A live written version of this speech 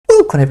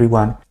Welcome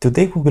everyone.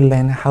 Today we will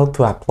learn how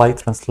to apply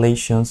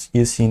translations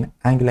using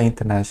Angular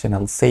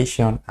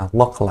Internationalization and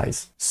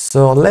Localize.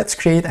 So let's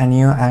create a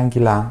new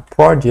Angular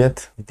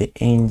project with the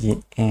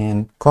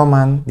i18n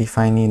command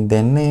defining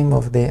the name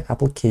of the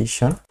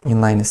application.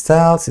 Inline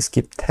styles,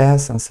 skip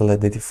tests and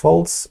select the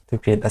defaults to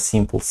create a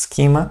simple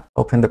schema.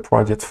 Open the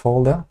project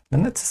folder. The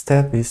next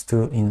step is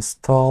to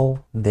install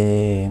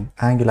the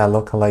Angular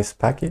Localize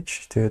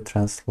package to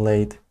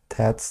translate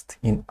text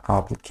in our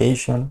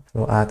application.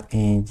 So add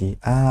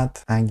add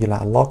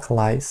Angular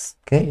Localize.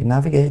 Okay,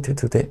 navigate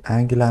to the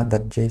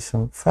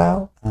angular.json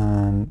file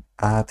and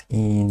add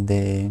in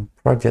the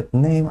project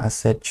name a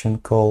section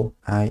called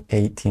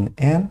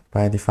i18n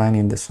by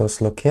defining the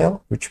source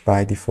locale, which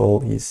by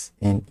default is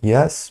in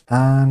US,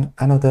 and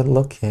another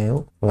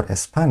locale for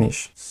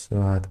Spanish.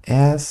 So add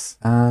S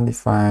and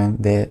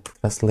define the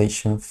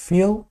translation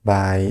field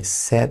by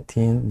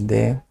setting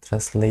the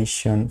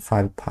translation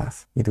file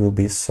path. It will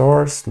be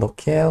source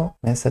locale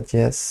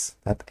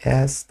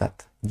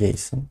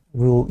messages.s.json.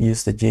 We'll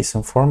use the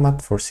JSON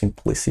format for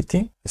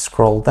simplicity.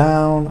 Scroll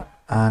down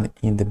and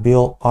in the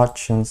build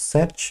options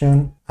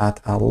section, add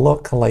a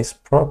localize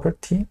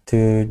property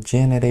to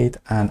generate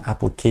an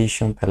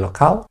application per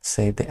locale.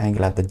 Save the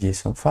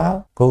angular.json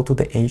file. Go to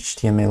the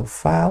HTML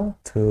file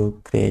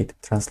to create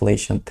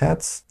translation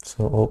text.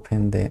 So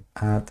open the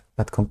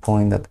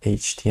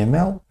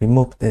add.component.html,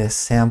 remove the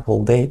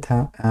sample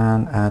data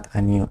and add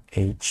a new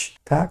h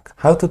tag.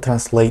 How to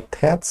translate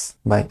text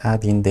by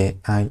adding the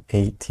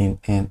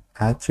i18n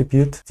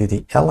attribute to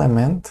the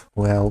element.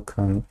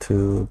 Welcome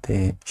to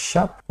the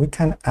shop. We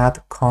can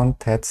add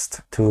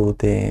context to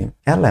the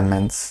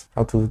elements.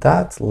 How to do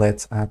that?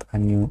 Let's add a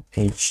new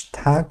h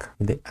tag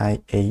with the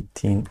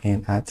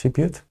i18n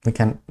attribute. We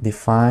can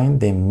define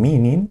the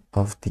meaning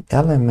of the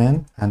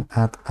element and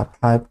add a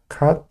pipe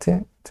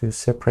character to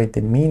separate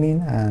the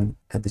meaning and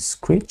a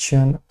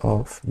description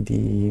of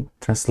the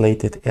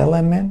translated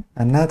element,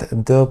 and add a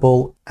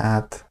double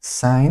 @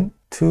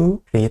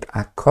 to create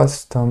a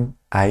custom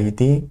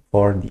ID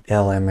for the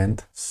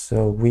element.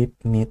 So we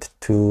need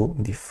to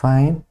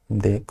define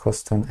the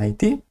custom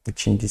ID,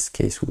 which in this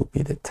case will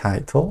be the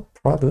title.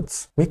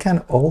 Products. We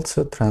can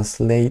also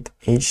translate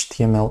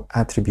HTML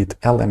attribute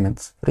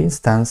elements. For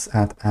instance,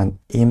 add an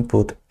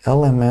input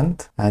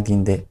element,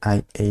 adding the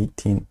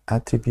i18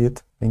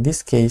 attribute. In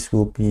this case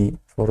will be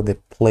for the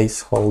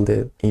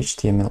placeholder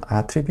HTML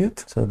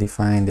attribute. So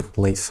define the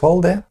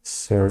placeholder,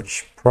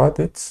 search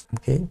products.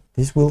 Okay,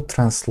 this will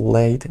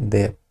translate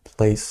the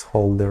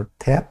placeholder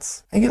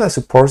text. Angular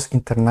supports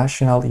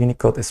international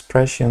Unicode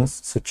expressions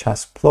such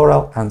as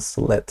plural and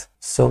select.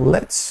 So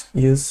let's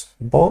use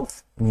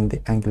both in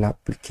the Angular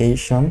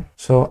application.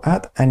 So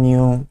add a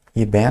new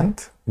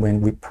event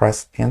when we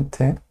press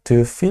enter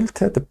to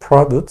filter the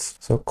products.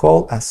 So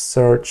call a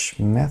search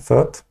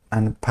method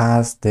and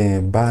pass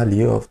the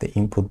value of the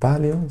input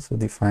value. So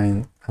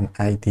define an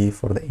ID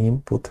for the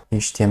input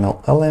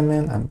HTML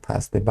element and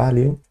pass the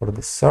value for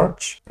the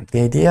search.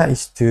 The idea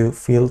is to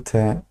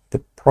filter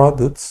the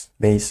products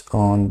based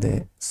on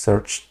the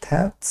search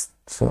text.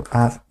 So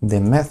add the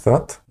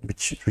method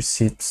which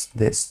receives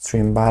the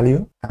string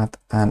value, add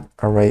an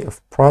array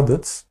of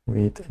products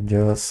with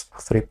just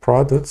 3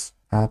 products,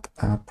 add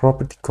a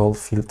property called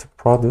filter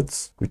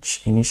products,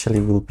 which initially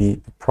will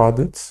be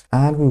products,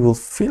 and we will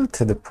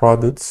filter the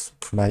products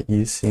by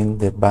using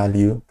the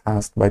value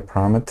passed by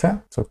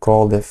parameter. So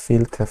call the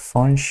filter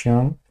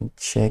function and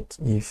check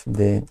if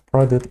the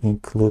product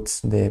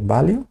includes the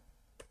value.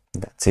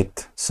 That's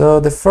it.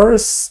 So the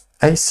first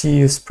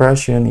ICU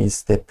expression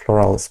is the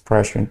plural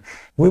expression.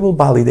 We will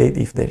validate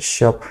if the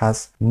shop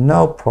has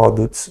no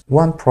products,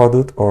 one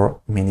product,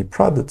 or many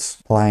products,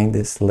 applying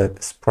the select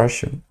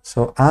expression.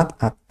 So add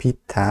a p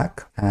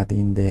tag, add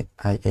in the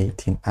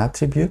i18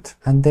 attribute,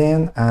 and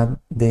then add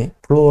the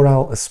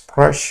plural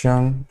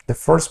expression. The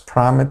first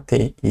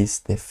parameter is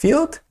the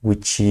field,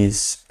 which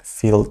is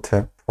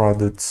filter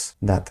products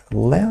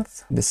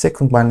length. The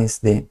second one is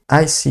the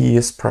ICU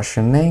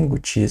expression name,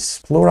 which is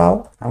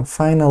plural. And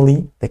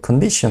finally, the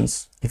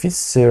conditions. If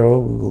it's 0,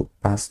 we will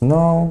pass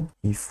no.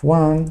 If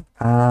 1,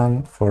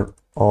 and for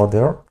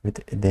other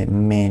with the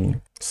many.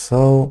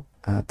 So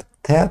at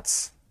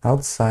text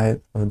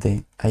outside of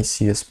the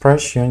ICU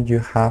expression, you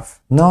have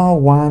no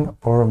one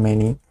or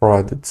many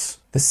products.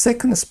 The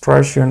second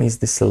expression is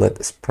the select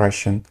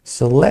expression.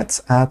 So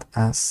let's add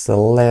a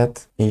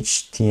select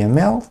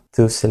HTML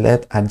to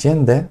select a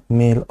gender,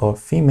 male or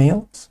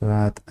female. So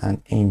add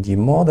an ng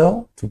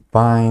model to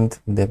bind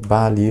the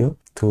value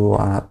to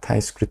a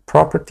TypeScript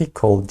property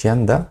called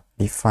gender.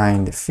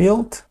 Define the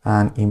field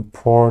and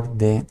import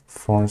the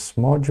forms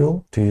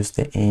module to use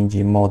the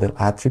ng model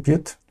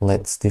attribute.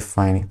 Let's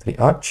define 3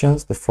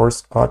 options. The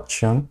first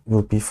option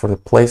will be for the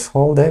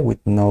placeholder with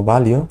no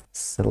value.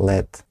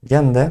 Select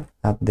gender,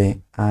 add the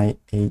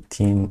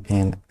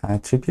i18n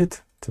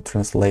attribute to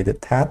translate the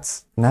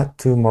text, and add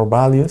 2 more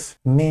values,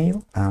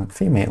 male and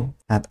female.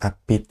 Add a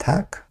p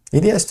tag. The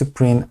idea is to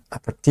print a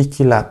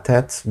particular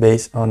text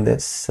based on the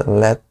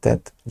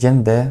selected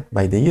gender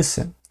by the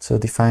user. So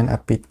define a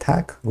p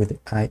tag with the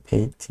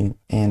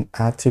i18n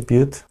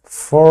attribute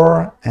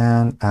for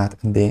and add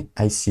the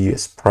ICU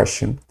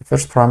expression. The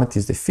first parameter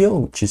is the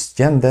field, which is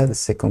gender. The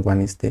second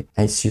one is the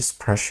ICU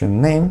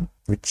expression name,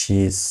 which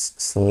is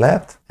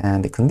select,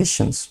 and the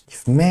conditions.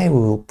 If male, we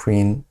will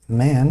print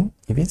men.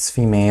 If it's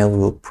female, we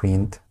will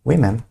print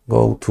women.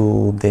 Go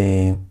to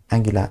the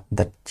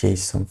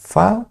angular.json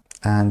file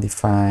and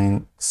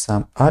define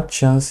some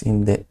options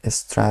in the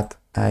strat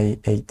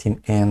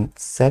i18n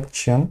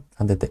section.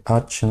 Under the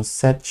options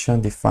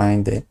section,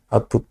 define the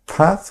output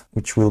path,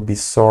 which will be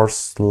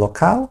source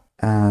local,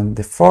 and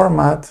the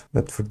format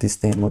that for this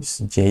demo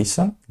is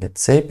JSON.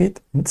 Let's save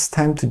it. It's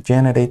time to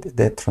generate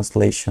the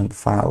translation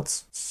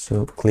files.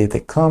 So click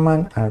the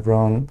command and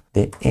run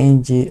the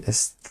ng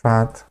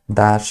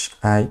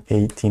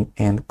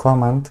strat-i18n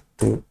command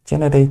to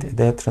generate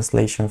the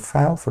translation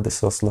file for the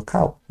source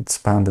locale.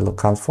 Expand the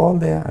local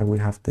folder and we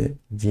have the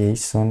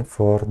JSON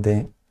for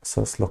the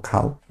source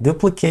locale.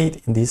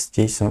 Duplicate this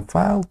JSON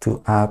file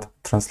to add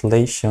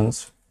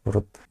translations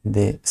for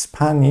the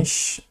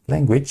Spanish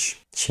language.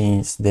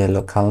 Change the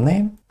local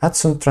name. Add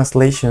some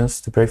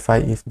translations to verify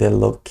if the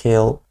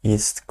locale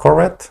is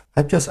correct.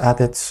 I've just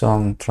added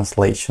some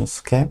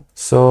translations, okay?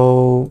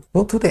 So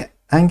go to the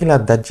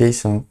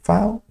angular.json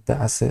file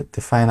as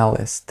the final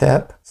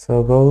step.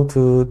 So go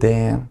to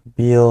the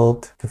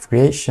build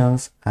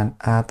configurations and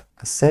add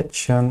a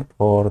section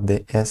for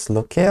the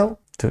slocale.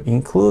 To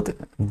include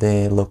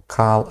the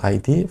local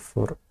ID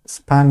for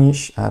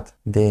Spanish, add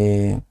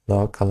the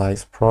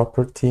localize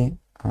property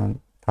and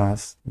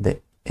pass the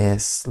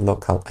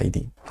local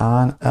ID.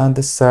 And on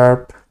the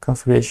SERP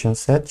configuration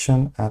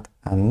section, add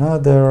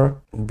another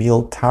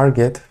build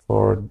target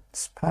for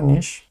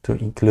Spanish to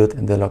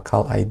include the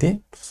local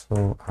ID.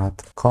 So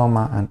add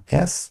comma and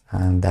s,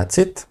 and that's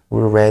it.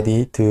 We're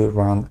ready to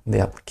run the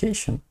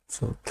application.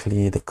 So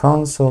clear the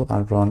console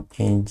and run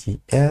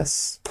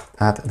ngs,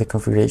 add the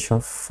configuration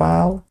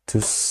file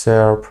to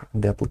serve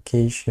the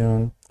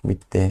application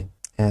with the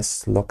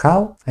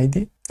slocal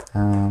ID,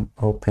 and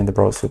open the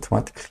browser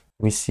automatically.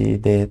 We see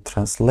the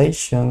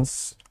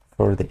translations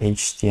for the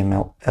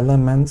HTML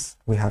elements.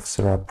 We have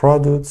several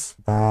products,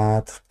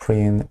 but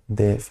print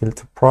the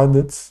filter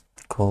products,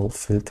 called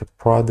filter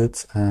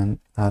products, and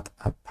add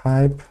a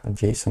pipe, a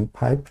JSON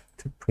pipe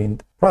to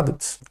print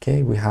products.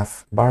 Okay, we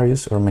have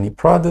various or many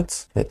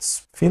products.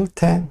 Let's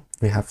filter.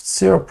 We have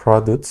 0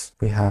 products,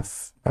 we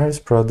have various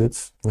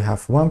products, we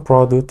have 1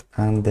 product,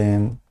 and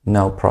then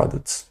no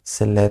products.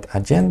 Select a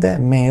gender,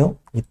 male.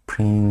 It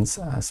prints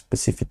a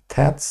specific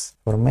tags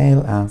for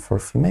male and for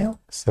female.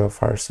 So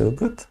far so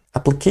good.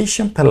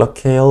 Application per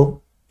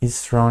locale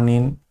is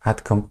running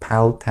at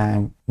compile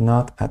time,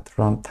 not at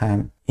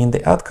runtime. In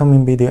the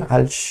upcoming video,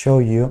 I'll show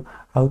you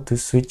how to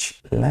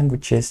switch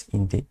languages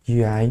in the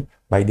UI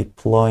by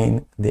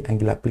deploying the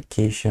Angular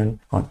application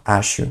on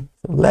Azure.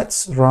 So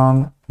let's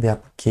run the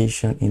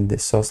application in the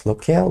source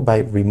locale by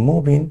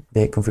removing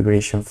the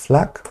configuration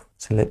flag,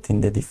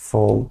 selecting the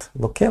default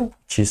locale,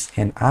 which is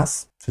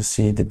NAS. To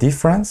see the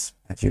difference,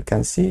 as you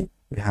can see,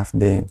 we have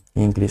the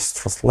English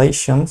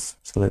translations.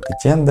 Select the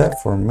gender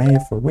for male,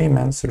 for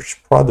women,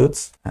 search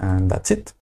products, and that's it.